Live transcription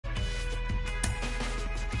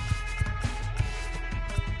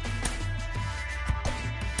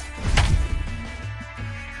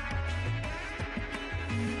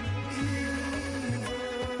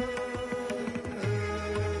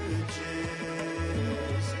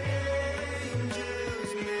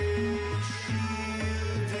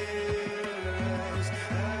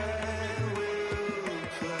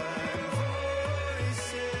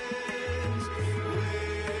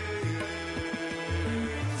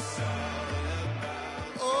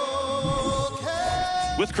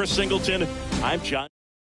With Chris Singleton, I'm John.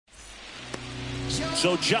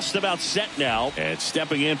 So just about set now, and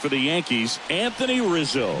stepping in for the Yankees, Anthony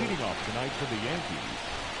Rizzo. Leading off tonight for the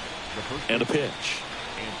Yankees. And a pitch.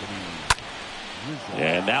 Rizzo.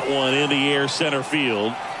 And that one in the air center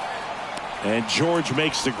field. And George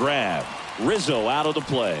makes the grab. Rizzo out of the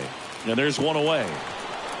play. And there's one away.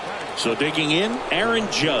 So digging in, Aaron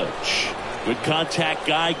Judge. Good contact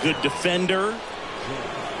guy, good defender.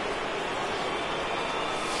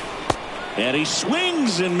 And he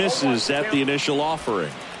swings and misses at the initial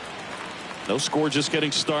offering. No score, just getting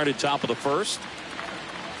started, top of the first.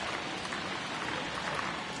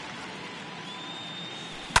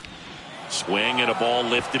 Swing and a ball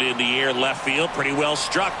lifted in the air, left field, pretty well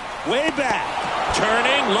struck. Way back,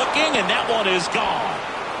 turning, looking, and that one is gone.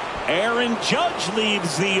 Aaron Judge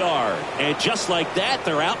leaves the yard, and just like that,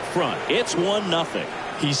 they're out front. It's 1-0.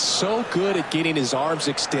 He's so good at getting his arms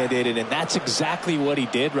extended, and that's exactly what he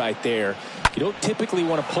did right there. You don't typically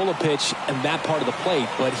want to pull a pitch in that part of the plate,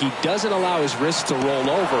 but he doesn't allow his wrist to roll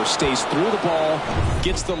over, stays through the ball,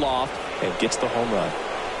 gets the loft, and gets the home run.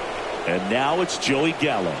 And now it's Joey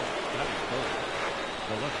Gallo.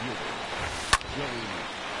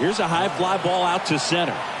 Here's a high fly ball out to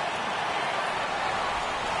center.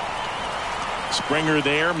 Springer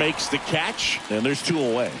there makes the catch, and there's 2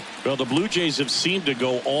 away. Well, the Blue Jays have seemed to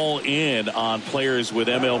go all in on players with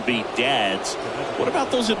MLB dads. What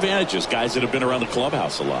about those advantages, guys that have been around the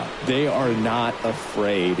clubhouse a lot? They are not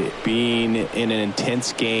afraid. Being in an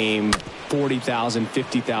intense game, 40,000,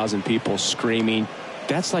 50,000 people screaming.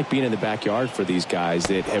 That's like being in the backyard for these guys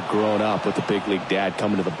that have grown up with a big league dad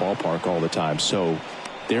coming to the ballpark all the time. So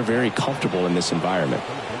they're very comfortable in this environment.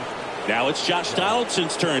 Now it's Josh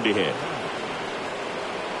Donaldson's turn to hit.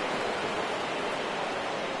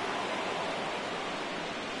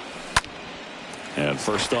 And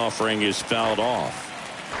first offering is fouled off.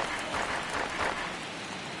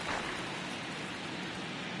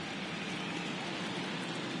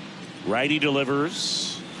 Righty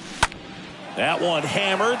delivers. That one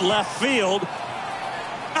hammered left field.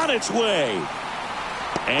 On its way.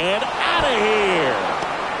 And out of here.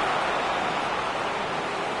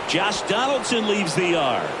 Josh Donaldson leaves the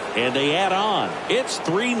yard. And they add on. It's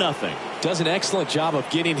 3-0. Does an excellent job of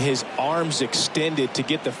getting his arms extended to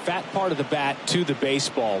get the fat part of the bat to the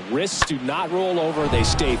baseball. Wrists do not roll over. They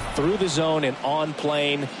stay through the zone and on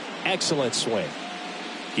plane. Excellent swing.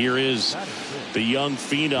 Here is the young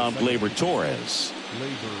phenom, Gleyber Torres.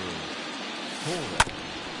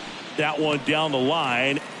 That one down the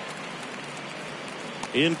line.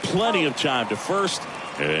 In plenty of time to first.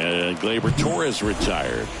 And Gleyber Torres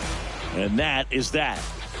retired. And that is that.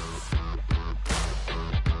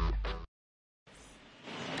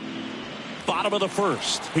 Bottom of the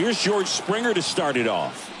first. Here's George Springer to start it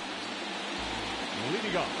off.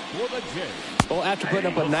 Leading up for the Jays. Well, after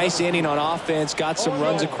putting up a nice inning on offense, got some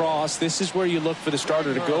runs across, this is where you look for the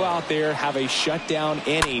starter to go out there, have a shutdown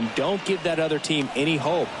inning. Don't give that other team any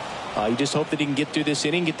hope. You just hope that he can get through this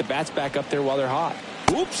inning, get the bats back up there while they're hot.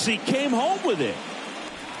 Oops, he came home with it.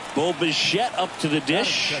 Bo Bichette up to the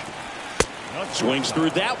dish. Swings through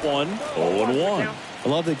that one. 0-1. I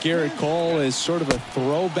love that Garrett Cole is sort of a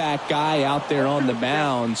throwback guy out there on the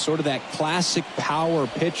mound, sort of that classic power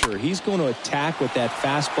pitcher. He's going to attack with that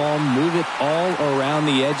fastball, move it all around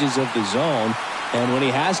the edges of the zone, and when he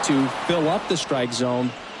has to, fill up the strike zone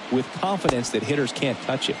with confidence that hitters can't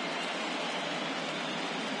touch it.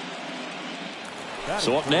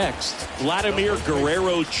 So up next, Vladimir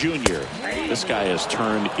Guerrero Jr. This guy has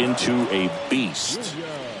turned into a beast.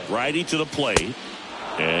 Righty to the plate,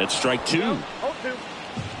 and strike 2.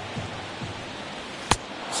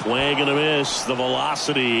 Swing and a miss. The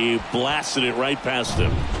velocity blasted it right past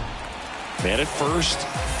him. Man at first.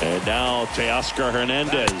 And now Teoscar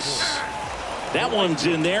Hernandez. That one's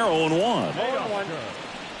in there. 0-1.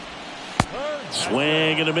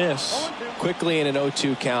 Swing and a miss. Quickly in an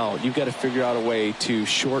 0-2 count, you've got to figure out a way to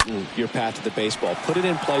shorten your path to the baseball. Put it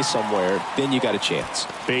in play somewhere, then you got a chance.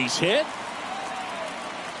 Base hit.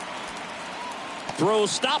 Throw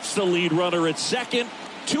stops the lead runner at second.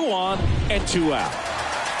 2 on and 2 out.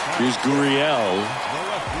 Here's Gurriel.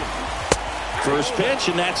 First pitch,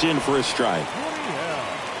 and that's in for a strike.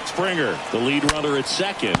 Springer, the lead runner at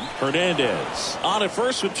second. Hernandez on at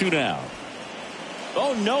first with 2 down.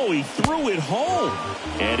 Oh no, he threw it home.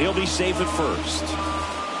 And he'll be safe at first.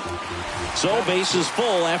 So bases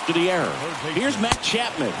full after the error. Here's Matt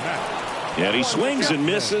Chapman. And he swings and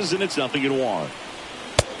misses, and it's 0-1.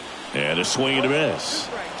 And a swing and a miss.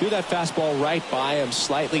 Threw that fastball right by him,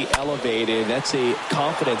 slightly elevated. That's a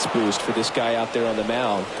confidence boost for this guy out there on the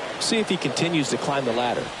mound. See if he continues to climb the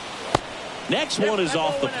ladder. Next one is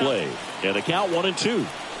off the plate. And the count 1-2.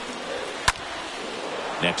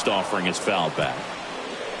 Next offering is fouled back.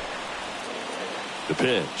 The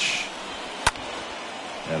pitch.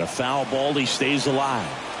 And a foul ball. He stays alive.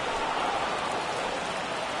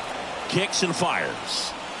 Kicks and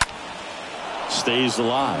fires. Stays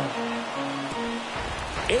alive.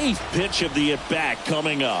 8th pitch of the at-bat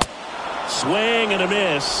coming up. Swing and a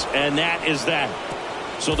miss, and that is that.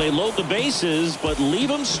 So they load the bases, but leave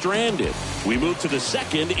them stranded. We move to the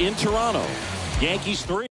 2nd in Toronto. Yankees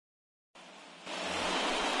 3.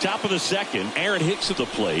 Top of the 2nd, Aaron Hicks at the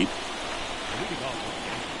plate.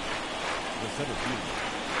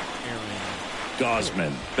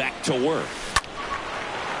 Gosman back to work.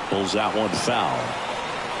 Pulls out one foul.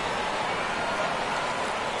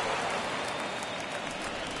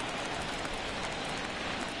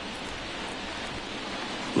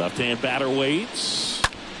 Left-hand batter waits.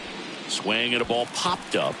 Swing and a ball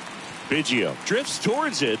popped up. Biggio drifts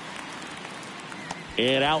towards it.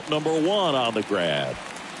 And out number 1 on the grab.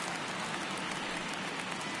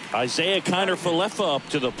 Isaiah Kiner-Falefa up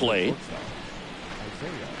to the plate.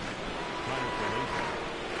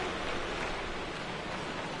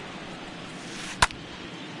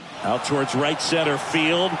 Out towards right center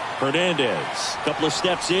field. Hernandez. Couple of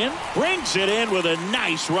steps in. Brings it in with a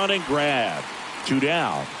nice running grab. 2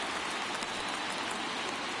 down.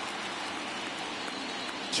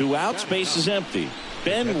 2 outs. Base is empty.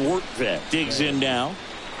 Ben Wortvet digs in now.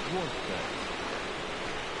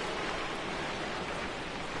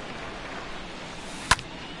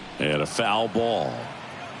 And a foul ball.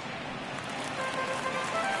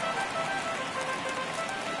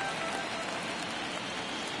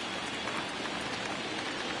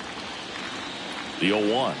 The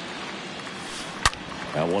 0-1.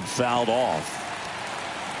 That one fouled off.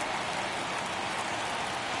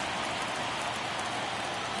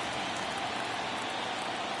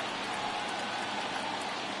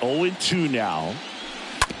 Oh, 2 now.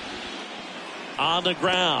 On the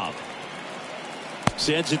ground.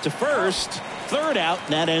 Sends it to first. 3rd out,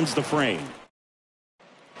 and that ends the frame.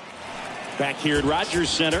 Back here at Rogers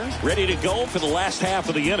Center, ready to go for the last half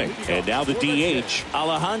of the inning. And now the DH,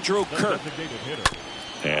 Alejandro Kirk.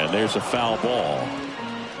 And there's a foul ball.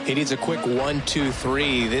 He needs a quick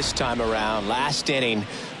 1-2-3 this time around. Last inning,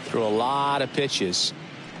 threw a lot of pitches.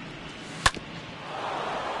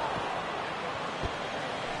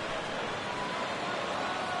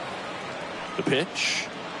 The pitch.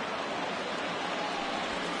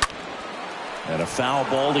 And a foul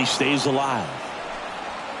ball. He stays alive.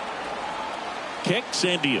 Kicks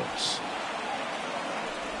and deals.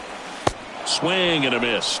 Swing and a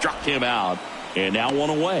miss. Struck him out. And now 1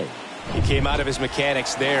 away. He came out of his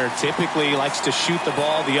mechanics there. Typically likes to shoot the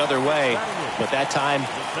ball the other way. But that time,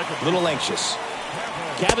 a little anxious.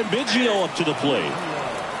 Kevin Biggio up to the plate.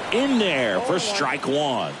 In there for strike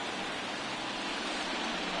 1.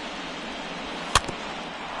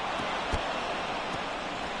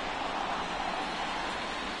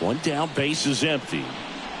 One down, base is empty.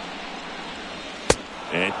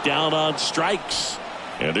 And down on strikes.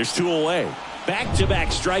 And there's 2 away. Back-to-back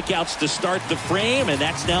strikeouts to start the frame, and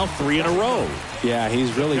that's now 3 in a row. Yeah,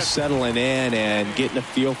 he's really settling in and getting a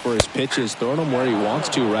feel for his pitches, throwing them where he wants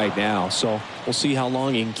to right now. So we'll see how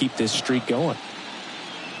long he can keep this streak going.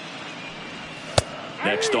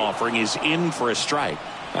 Next offering is in for a strike.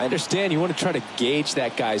 I understand you want to try to gauge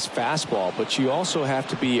that guy's fastball, but you also have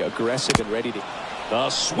to be aggressive and ready to. A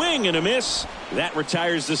swing and a miss. That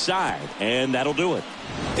retires the side, and that'll do it.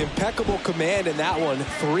 Impeccable command in that one.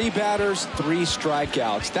 3 batters, 3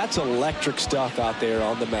 strikeouts. That's electric stuff out there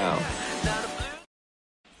on the mound.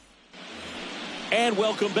 And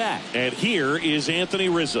welcome back. And here is Anthony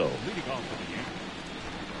Rizzo.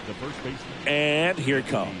 And here it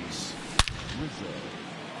comes.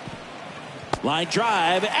 Line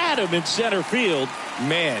drive, Adam in center field.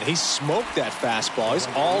 Man, he smoked that fastball. He's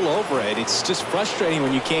all over it. It's just frustrating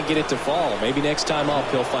when you can't get it to fall. Maybe next time up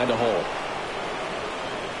he'll find a hole.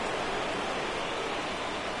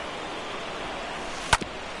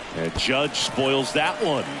 And Judge spoils that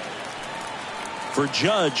one. For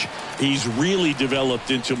Judge, he's really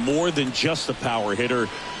developed into more than just a power hitter.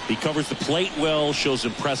 He covers the plate well, shows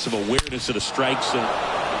impressive awareness of the strike zone.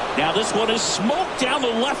 Now this one is smoked down the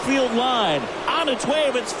left field line. On its way,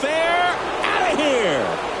 if it's fair, out of here.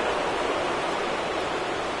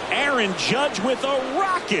 Aaron Judge with a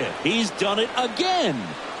rocket. He's done it again.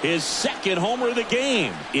 His 2nd homer of the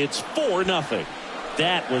game. It's 4-0.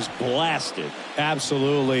 that was blasted.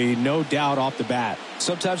 Absolutely, no doubt off the bat.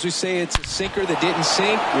 Sometimes we say it's a sinker that didn't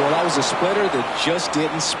sink. Well, that was a splitter that just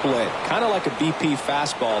didn't split. Kind of like a BP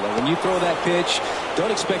fastball. And when you throw that pitch, don't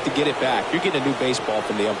expect to get it back. You're getting a new baseball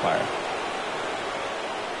from the umpire.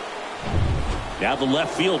 Now the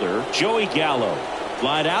left fielder, Joey Gallo.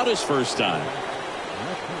 Flied out his first time.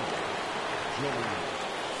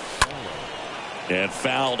 And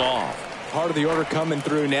fouled off. Part of the order coming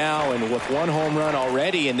through now, and with one home run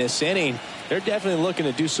already in this inning, they're definitely looking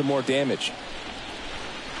to do some more damage.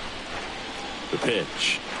 The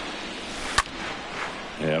pitch.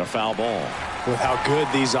 And a foul ball. With how good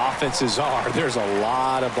these offenses are, there's a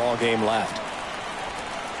lot of ball game left.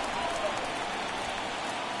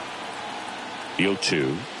 The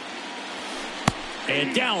 0-2.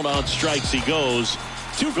 And down on strikes he goes.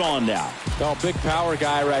 2 gone now. Well, big power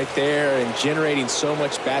guy right there and generating so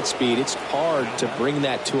much bat speed. It's hard to bring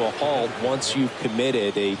that to a halt once you've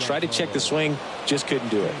committed. They tried to check the swing, just couldn't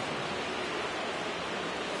do it.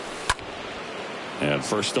 And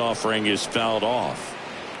first offering is fouled off.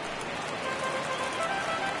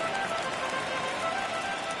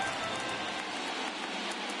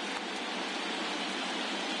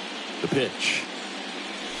 The pitch.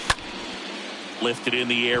 Lifted in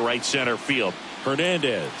the air, right center field.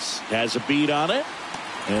 Hernandez has a beat on it,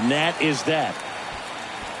 and that is that.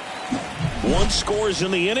 1 scores in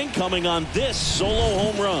the inning, coming on this solo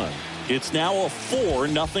home run. It's now a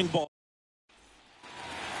 4-0 ball.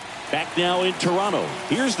 Back now in Toronto.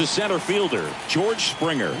 Here's the center fielder, George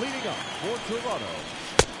Springer. Leading up for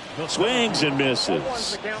Toronto. Swings and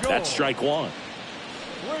misses. That's strike 1.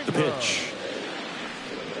 The pitch.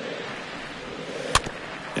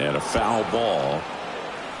 And a foul ball.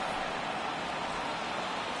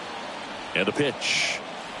 And a pitch.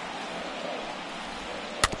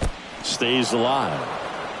 Stays alive.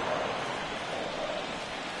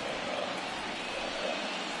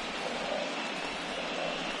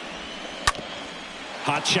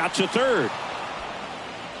 Hot shot to third.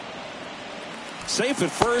 Safe at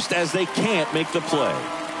first as they can't make the play.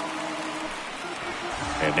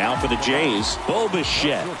 And now for the Jays, Bo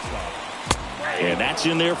Bichette. And that's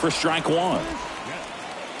in there for strike 1.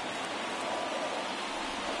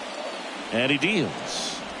 And he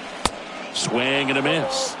deals. Swing and a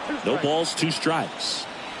miss. No balls, 2 strikes.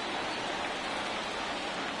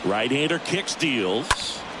 Right-hander kicks,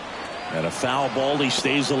 deals. And a foul ball. He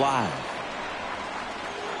stays alive.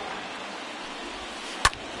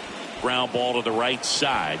 Ground ball to the right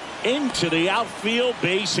side. Into the outfield,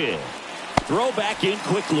 base hit. Throw back in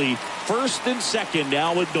quickly. First and second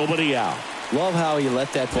now with nobody out. Love how he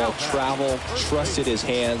let that ball travel, trusted his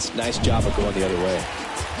hands. Nice job of going the other way.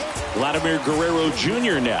 Vladimir Guerrero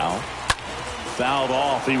Jr. now. Fouled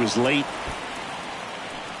off. He was late.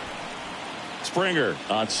 Springer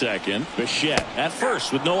on second. Bichette at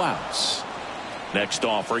first with no outs. Next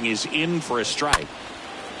offering is in for a strike.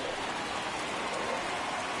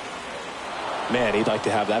 Man, he'd like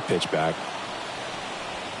to have that pitch back.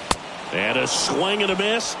 And a swing and a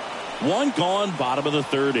miss. 1 gone, bottom of the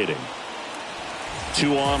 3rd inning.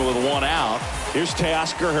 2 on with 1 out. Here's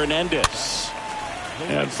Teoscar Hernandez.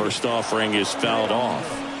 And first offering is fouled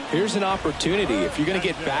off. Here's an opportunity. If you're going to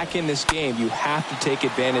get back in this game, you have to take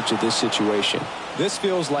advantage of this situation. This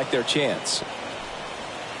feels like their chance.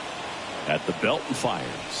 At the belt and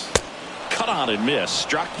fires. Cut on and miss.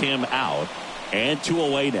 Struck him out. And 2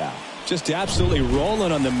 away now. Just absolutely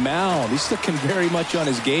rolling on the mound. He's looking very much on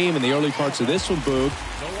his game in the early parts of this one, Boog.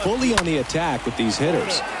 Fully on the attack with these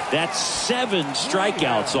hitters. That's 7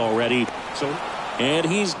 strikeouts already. And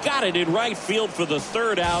he's got it in right field for the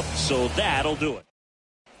 3rd out, so that'll do it.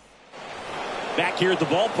 Back here at the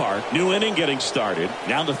ballpark, new inning getting started.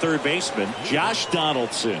 Now the third baseman, Josh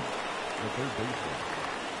Donaldson.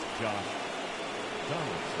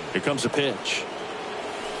 Here comes a pitch.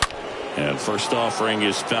 And first offering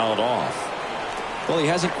is fouled off. Well, he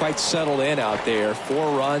hasn't quite settled in out there.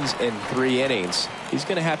 4 runs in 3 innings. He's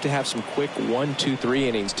going to have some quick 1, 2, 3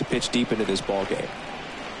 innings to pitch deep into this ball game.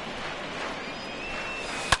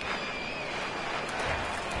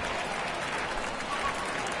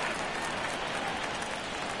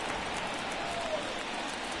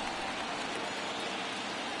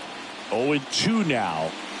 Oh, 2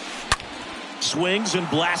 now. Swings and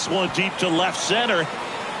blasts one deep to left center.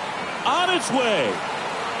 On its way.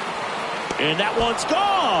 And that one's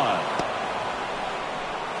gone.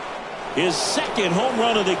 His 2nd home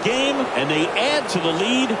run of the game, and they add to the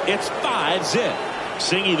lead. It's 5-zip.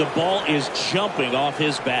 Singy, the ball is jumping off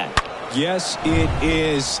his bat. Yes, it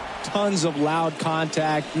is. Tons of loud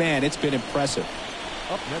contact. Man, it's been impressive.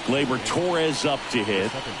 Gleyber Torres up to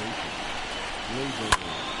hit.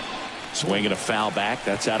 Swinging a foul back.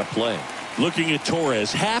 That's out of play. Looking at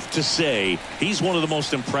Torres, have to say he's one of the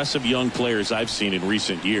most impressive young players I've seen in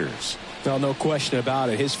recent years. Well, no question about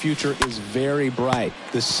it. His future is very bright.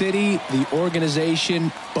 The city, the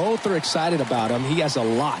organization, both are excited about him. He has a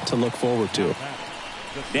lot to look forward to.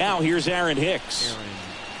 Now here's Aaron Hicks.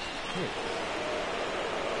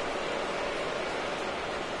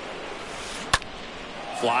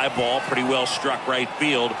 Fly ball, pretty well struck right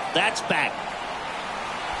field. That's back.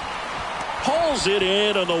 Pulls it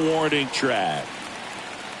in on the warning track.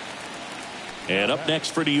 And up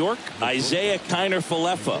next for New York, Isaiah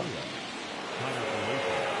Kiner-Falefa.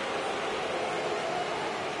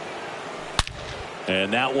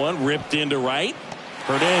 And that one ripped into right.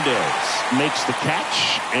 Hernandez makes the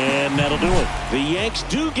catch, and that'll do it. The Yanks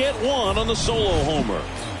do get one on the solo homer.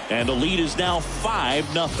 And the lead is now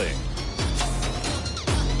 5-0.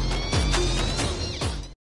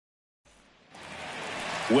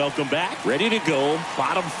 Welcome back. Ready to go.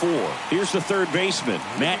 Bottom four. Here's the third baseman,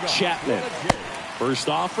 Matt Chapman. First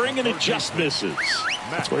offering, and it just misses.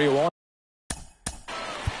 That's where you want.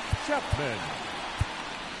 Chapman.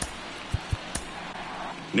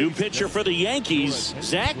 New pitcher for the Yankees,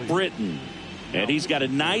 Zach Britton. And he's got a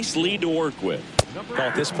nice lead to work with. Well,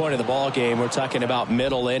 at this point of the ball game, we're talking about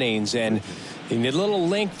middle innings, and you need a little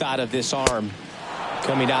length out of this arm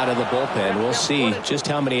coming out of the bullpen. We'll see just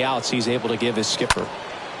how many outs he's able to give his skipper.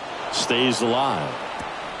 Stays alive.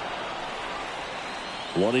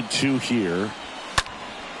 1-2 here.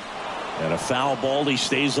 And a foul ball. He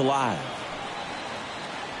stays alive.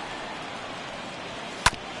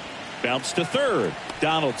 Bounce to third.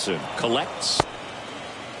 Donaldson collects.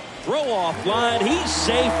 Throw off line. He's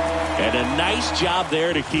safe. And a nice job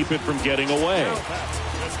there to keep it from getting away.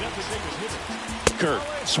 Kirk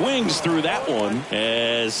swings through that one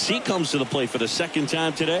as he comes to the plate for the second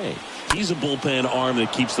time today. He's a bullpen arm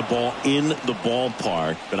that keeps the ball in the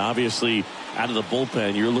ballpark, but obviously out of the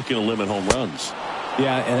bullpen you're looking to limit home runs.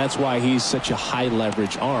 Yeah, and that's why he's such a high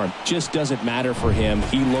leverage arm. Just doesn't matter for him.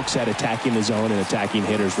 He looks at attacking the zone and attacking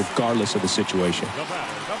hitters regardless of the situation.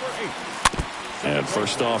 And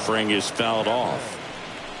first offering is fouled off.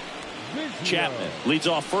 Chapman leads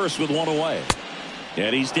off first with one away.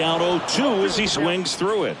 And he's down 0-2 as he swings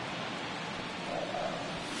through it.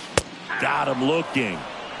 Got him looking.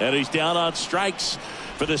 And he's down on strikes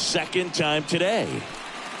for the second time today.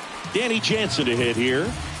 Danny Jansen to hit here.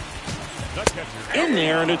 In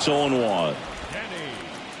there, and it's 0-1.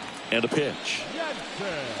 And a pitch.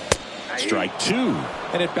 Strike two.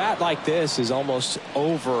 And at bat like this is almost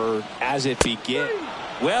over as it begins.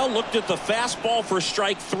 Well, looked at the fastball for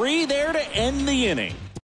strike three there to end the inning.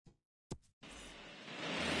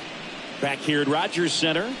 Back here at Rogers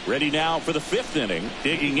Center, ready now for the fifth inning.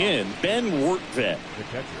 Digging in, Ben Wortvet.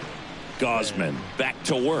 Gosman back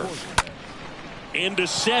to work. Into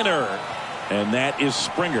center. And that is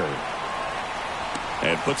Springer.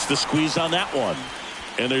 And puts the squeeze on that one.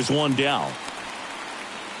 And there's one down.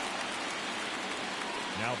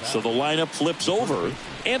 So the lineup flips over.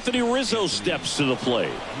 Anthony Rizzo steps to the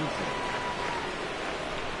plate.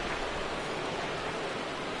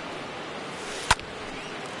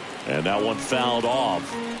 And that one fouled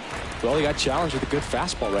off. Well, he got challenged with a good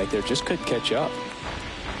fastball right there. Just couldn't catch up.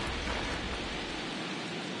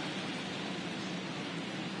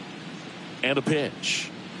 And a pitch.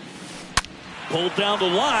 Pulled down the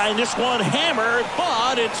line. This one hammered,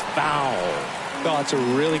 but it's foul. Oh, it's a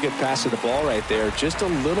really good pass of the ball right there. Just a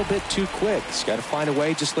little bit too quick. He's got to find a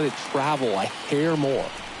way. Just let it travel a hair more.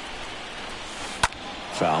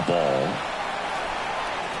 Foul ball.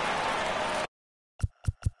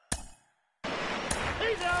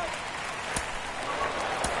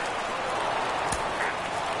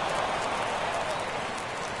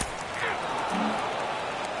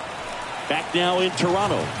 Back now in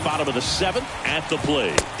Toronto, bottom of the seventh, at the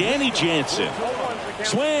plate. Danny Jansen,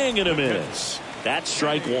 swing and a miss. That's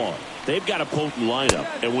strike one. They've got a potent lineup,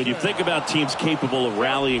 and when you think about teams capable of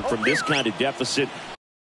rallying from this kind of deficit,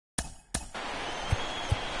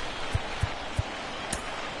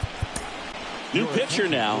 new pitcher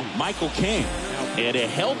now, Michael King, and a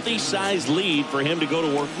healthy size lead for him to go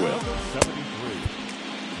to work with.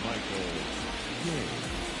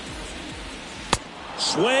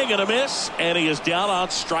 Swing and a miss, and he is down on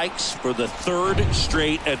strikes for the third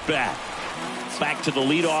straight at bat. Back to the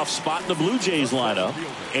leadoff spot in the Blue Jays lineup,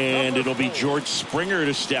 and it'll be George Springer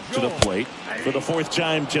to step to the plate for the fourth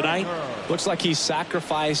time tonight. Looks like he's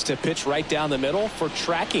sacrificed a pitch right down the middle for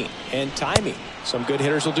tracking and timing. Some good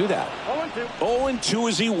hitters will do that. 0-2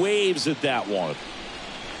 as he waves at that one.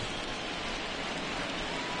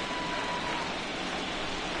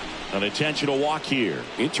 An intentional walk here.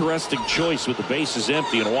 Interesting choice with the bases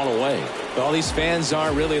empty and one away. Well, these fans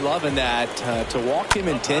aren't really loving that. To walk him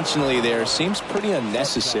intentionally there seems pretty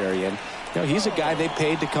unnecessary. And he's a guy they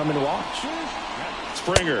paid to come and watch.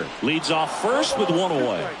 Springer leads off first with one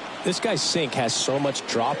away. This guy's sink has so much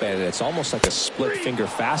drop in it. It's almost like a split finger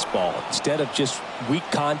fastball. Instead of just weak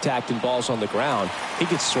contact and balls on the ground, he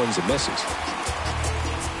gets swings and misses.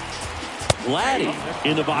 Vladdy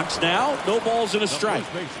in the box now. No balls and a strike.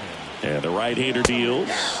 And the right-hander deals.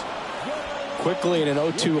 Quickly in an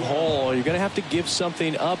 0-2 hole, you're going to have to give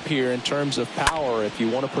something up here in terms of power if you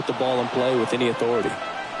want to put the ball in play with any authority.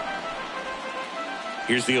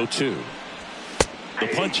 Here's the 0-2. The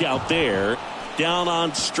punch out there. Down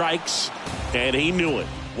on strikes, and he knew it.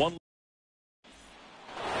 One.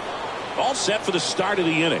 All set for the start of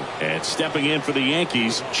the inning. And stepping in for the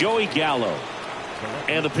Yankees, Joey Gallo.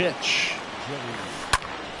 And the pitch.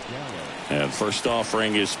 And first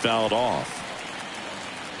offering is fouled off.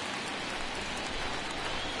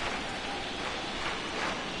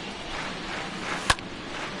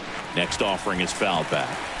 Next offering is fouled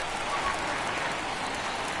back.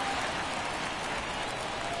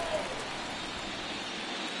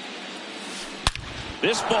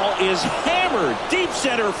 This ball is hammered deep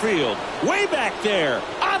center field. Way back there.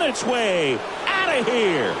 On its way. Out of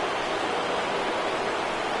here.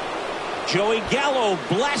 Joey Gallo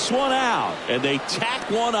blasts one out. And they tack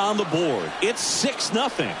one on the board. It's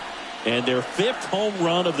 6-0. And their 5th home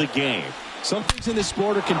run of the game. Some things in this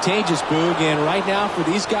sport are contagious, Boog, and right now for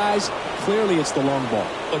these guys, clearly it's the long ball.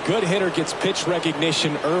 A good hitter gets pitch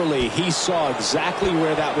recognition early. He saw exactly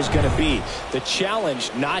where that was going to be. The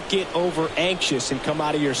challenge, not get over anxious and come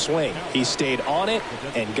out of your swing. He stayed on it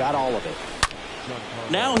and got all of it.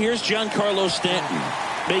 Now here's Giancarlo Stanton.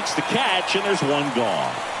 Makes the catch, and there's one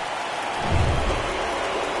gone.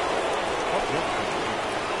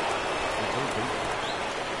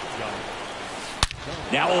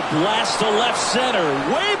 Now a blast to left center.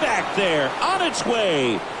 Way back there. On its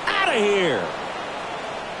way. Out of here.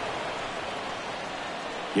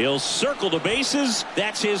 He'll circle the bases.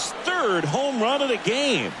 That's his 3rd home run of the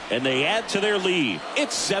game. And they add to their lead.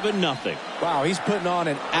 It's 7-0. Wow, he's putting on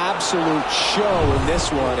an absolute show in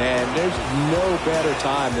this one. And there's no better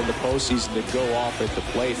time than the postseason to go off at the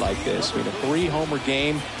plate like this. I mean, a 3-homer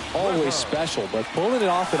game, always special. But pulling it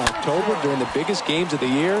off in October during the biggest games of the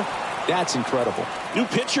year, that's incredible. New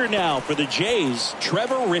pitcher now for the Jays,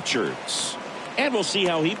 Trevor Richards. And we'll see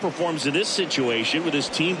how he performs in this situation with his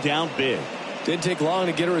team down big. Didn't take long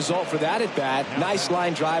to get a result for that at bat. Nice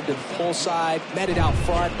line drive to the pull side, met it out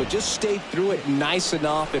front, but just stayed through it nice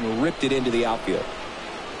enough and ripped it into the outfield.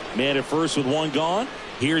 Man at first with one gone.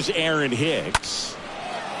 Here's Aaron Hicks.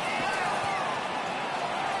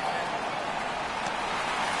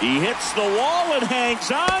 He hits the wall and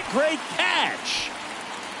hangs on. Great catch.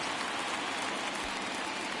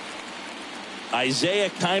 Isaiah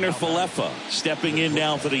Kiner-Falefa stepping in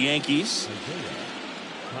now for the Yankees.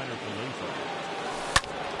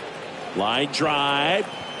 Line drive.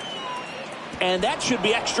 And that should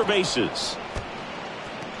be extra bases.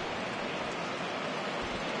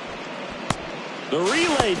 The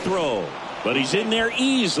relay throw. But he's in there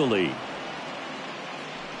easily.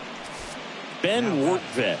 Ben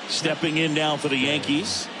Wortvet stepping in now for the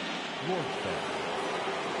Yankees.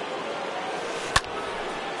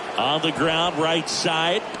 On the ground, right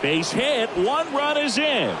side. Base hit. 1 run is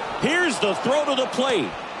in. Here's the throw to the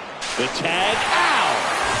plate. The tag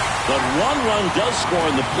out. But 1 run does score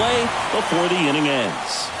in the play before the inning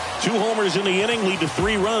ends. 2 homers in the inning lead to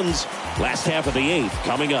 3 runs. Last half of the 8th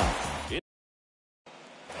coming up.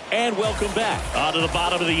 And welcome back. On to the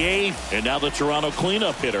bottom of the 8th. And now the Toronto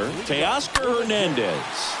cleanup hitter, Teoscar Hernandez.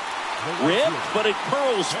 Ripped, but it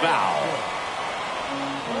curls foul.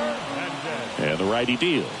 And the righty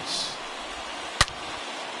deals.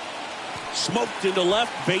 Smoked into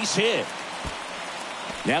left, base hit.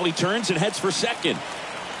 Now he turns and heads for second.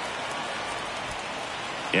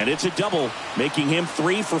 And it's a double, making him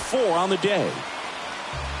 3 for 4 on the day.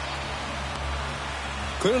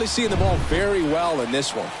 Clearly seeing the ball very well in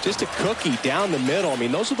this one. Just a cookie down the middle. I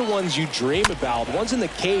mean, those are the ones you dream about. The ones in the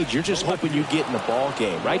cage, you're just hoping you get in the ball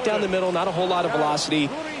game. Right down the middle, not a whole lot of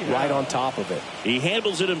velocity, right on top of it. He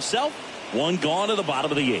handles it himself. 1 gone to the bottom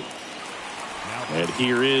of the 8th. And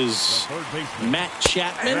here is Matt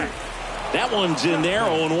Chapman. That one's in there,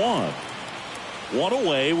 0-1. 1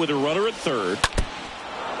 away with a runner at third.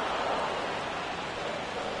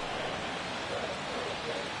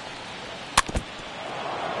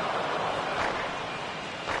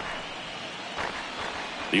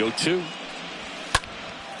 The 0-2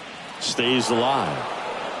 stays alive.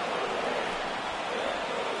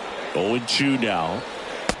 0-2 now.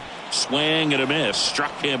 Swing and a miss.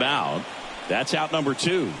 Struck him out. That's out number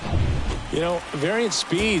 2. You know, variant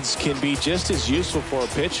speeds can be just as useful for a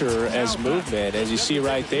pitcher as movement. As you see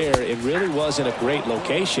right there, it really wasn't a great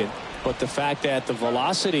location, but the fact that the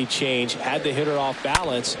velocity change had the hitter off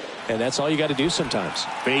balance, and that's all you got to do sometimes.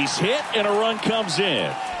 Base hit and a run comes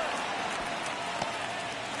in.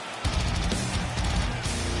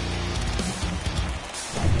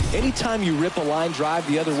 Anytime you rip a line drive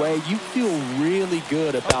the other way, you feel really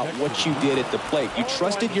good about what you did at the plate. You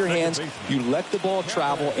trusted your hands, you let the ball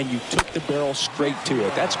travel, and you took the barrel straight to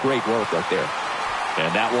it. That's great work right there.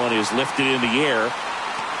 And that one is lifted in the air.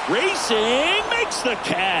 Racing makes the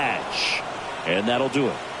catch. And that'll do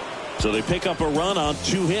it. So they pick up a run on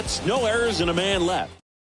 2 hits, no errors, and a man left.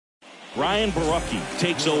 Ryan Borucki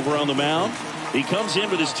takes over on the mound. He comes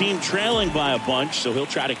in with his team trailing by a bunch, so he'll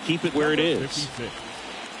try to keep it where it is.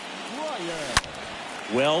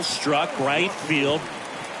 Well struck right field.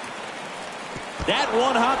 That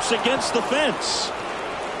one hops against the fence.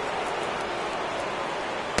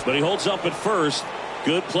 But he holds up at first.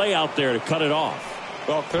 Good play out there to cut it off.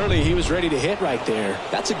 Well, clearly he was ready to hit right there.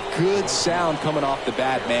 That's a good sound coming off the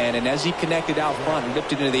bat, man. And as he connected out front and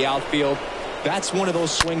ripped it into the outfield, that's one of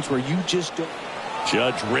those swings where you just don't.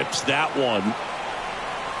 Judge rips that one.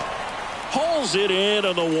 Hauls it in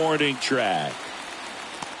on the warning track.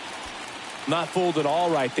 Not fooled at all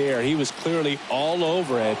right there. He was clearly all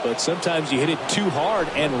over it, but sometimes you hit it too hard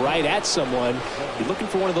and right at someone. You're looking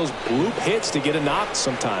for one of those bloop hits to get a knock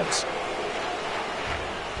sometimes.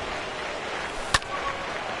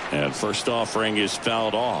 And first offering is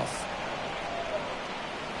fouled off.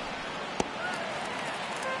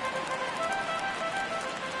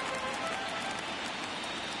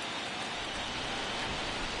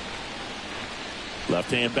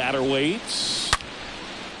 Left-hand batter waits.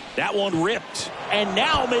 That one ripped. And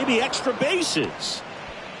now maybe extra bases.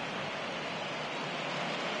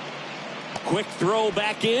 Quick throw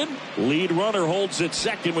back in. Lead runner holds at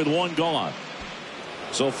second with 1 gone.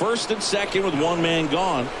 So first and second with 1 man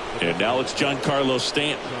gone. And now it's Giancarlo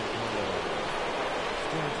Stanton.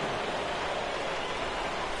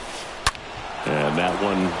 And that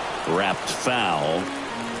one wrapped foul.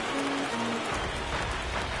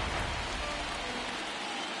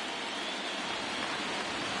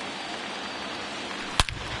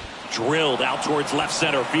 Drilled out towards left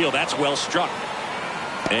center field. That's well struck.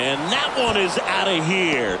 And that one is out of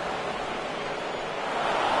here.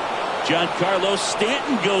 Giancarlo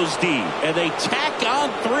Stanton goes deep, and they tack on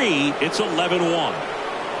 3. It's 11-1.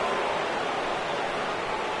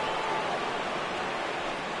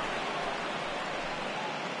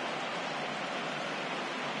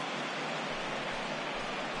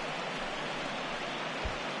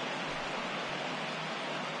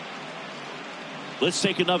 Let's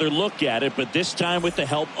take another look at it, but this time with the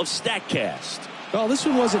help of StatCast. Well, this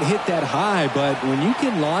one wasn't hit that high, but when you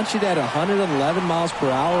can launch it at 111 miles per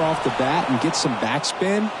hour off the bat and get some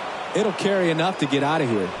backspin, it'll carry enough to get out of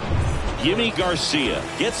here. Yimi Garcia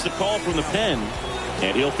gets the call from the pen,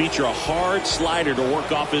 and he'll feature a hard slider to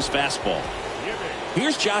work off his fastball.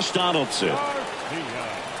 Here's Josh Donaldson.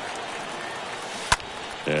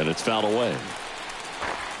 And it's fouled away.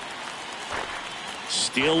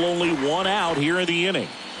 Still only 1 out here in the inning.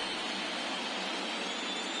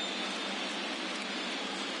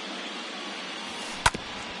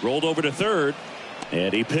 Rolled over to third,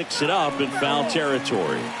 and he picks it up in foul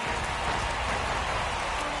territory.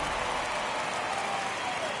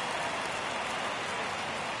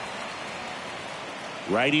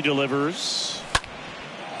 Righty delivers.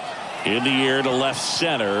 In the air to left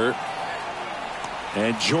center.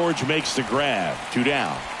 And George makes the grab. 2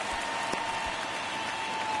 down.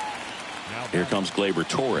 Here comes Gleyber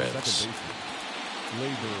Torres.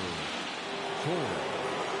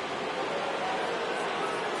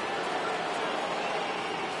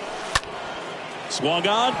 Swung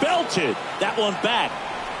on, belted. That one back.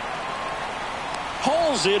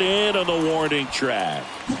 Hauls it in on the warning track.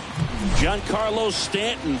 Giancarlo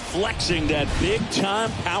Stanton flexing that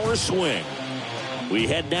big-time power swing. We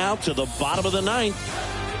head now to the bottom of the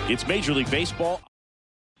 9th. It's Major League Baseball.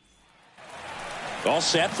 All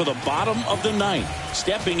set for the bottom of the 9th.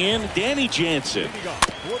 Stepping in, Danny Jansen.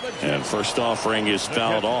 And first offering is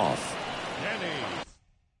fouled off.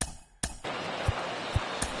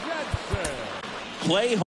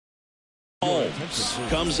 Clay Holmes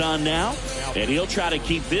comes on now, and he'll try to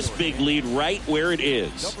keep this big lead right where it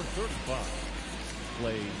is.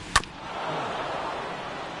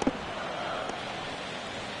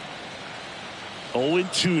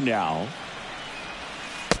 0-2 now.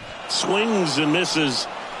 Swings and misses.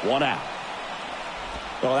 1 out.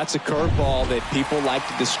 Well, that's a curveball that people like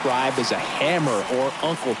to describe as a hammer or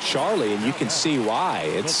Uncle Charlie, and you can see why.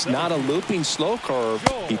 It's not a looping slow curve.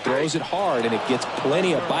 He throws it hard, and it gets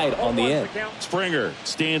plenty of bite on the end. Springer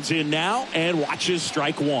stands in now and watches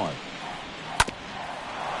strike one.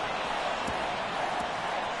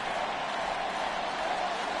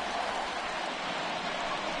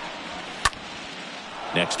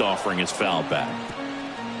 Next offering is fouled back.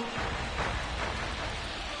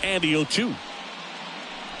 And the 0-2.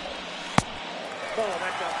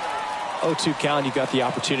 0-2 count, you got the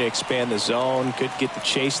opportunity to expand the zone. Could get the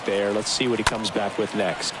chase there. Let's see what he comes back with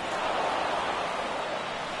next.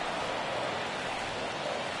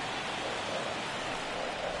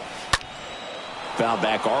 Foul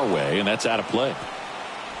back our way, and that's out of play.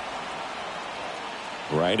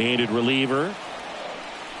 Right-handed reliever.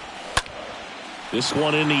 This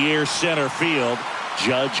one in the air, center field.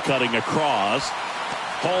 Judge cutting across.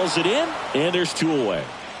 Hauls it in, and there's two away.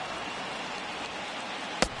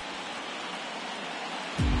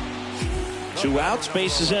 Two outs,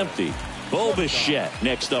 base is empty. Bo Bichette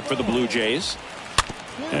next up for the Blue Jays.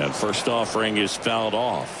 And first offering is fouled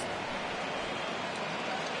off.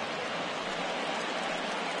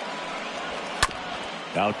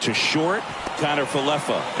 Out to short. Connor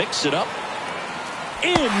Falefa picks it up.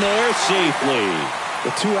 In there safely.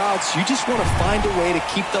 With two outs, you just want to find a way to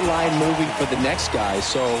keep the line moving for the next guy.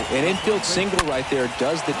 So an infield single right there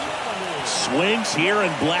does the... Swings here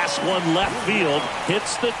and blasts one left field.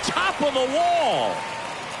 Hits the top of the wall.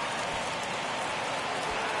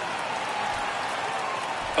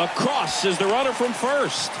 Across is the runner from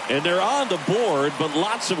first. And they're on the board, but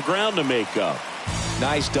lots of ground to make up.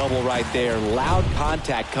 Nice double right there. Loud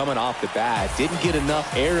contact coming off the bat. Didn't get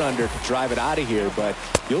enough air under to drive it out of here, but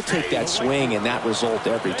you'll take that swing and that result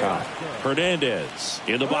every time. Hernandez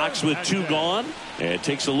in the box with two gone and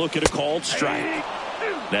takes a look at a called strike.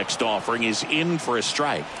 Next offering is in for a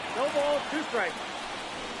strike. No ball, two strikes.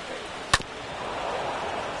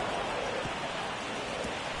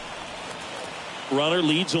 Runner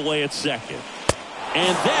leads away at second.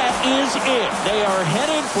 And that is it. They are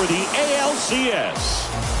headed for the ALCS.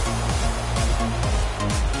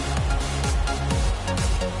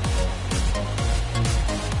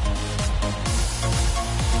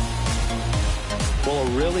 Well, a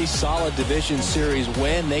really solid division series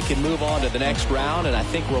win. They can move on to the next round and I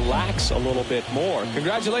think relax a little bit more.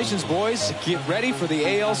 Congratulations, boys. Get ready for the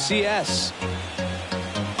ALCS.